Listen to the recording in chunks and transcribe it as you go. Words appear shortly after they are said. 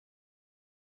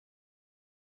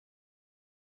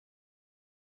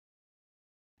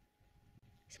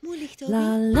Is moeilijk, Toby.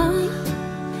 La la,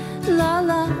 la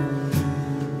la,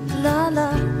 la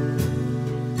la,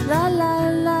 la la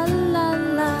la la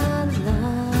la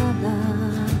la.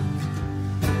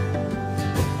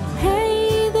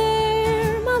 Hey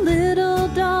there, my little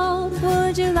dog,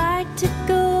 would you like to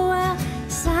go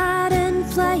outside and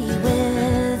play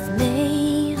with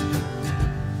me?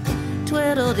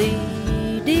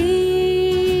 Twiddle-dee-dee.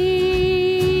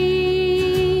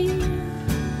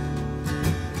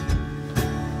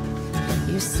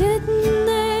 Sitting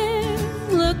there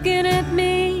looking at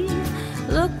me,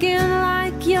 looking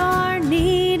like you're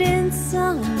needing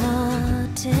some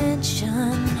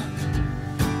attention.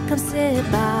 Come sit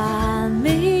by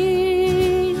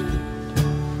me.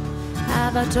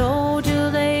 Have I told you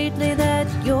lately that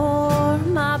you're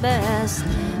my best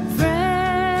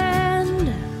friend?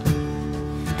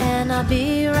 And I'll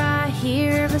be right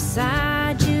here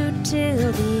beside you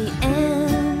till the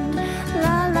end.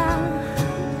 La la.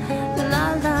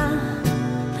 La la,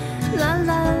 la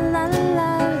la la la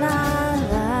la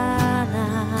la.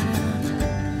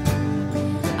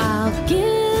 I'll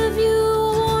give you a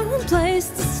warm place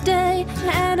to stay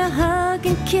and a hug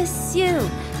and kiss you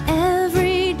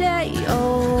every day.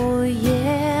 Oh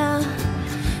yeah,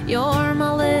 you're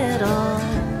my little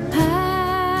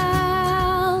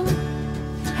pal.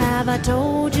 Have I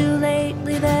told you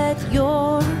lately that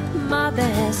you're my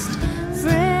best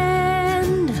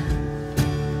friend?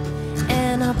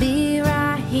 And I'll be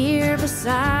right here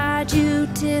beside you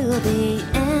till the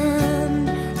end.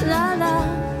 La la,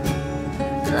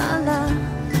 la la,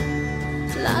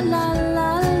 la la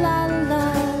la la la la.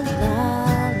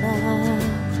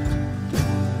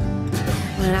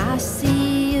 When I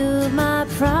see you, my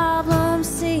problems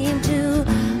seem to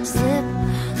slip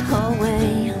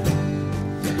away.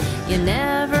 You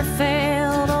never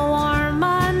fail to warm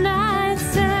my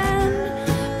nights and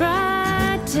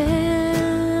brighten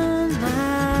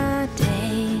my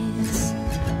days.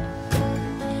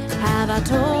 Have I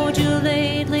told you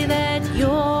lately that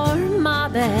you're my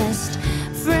best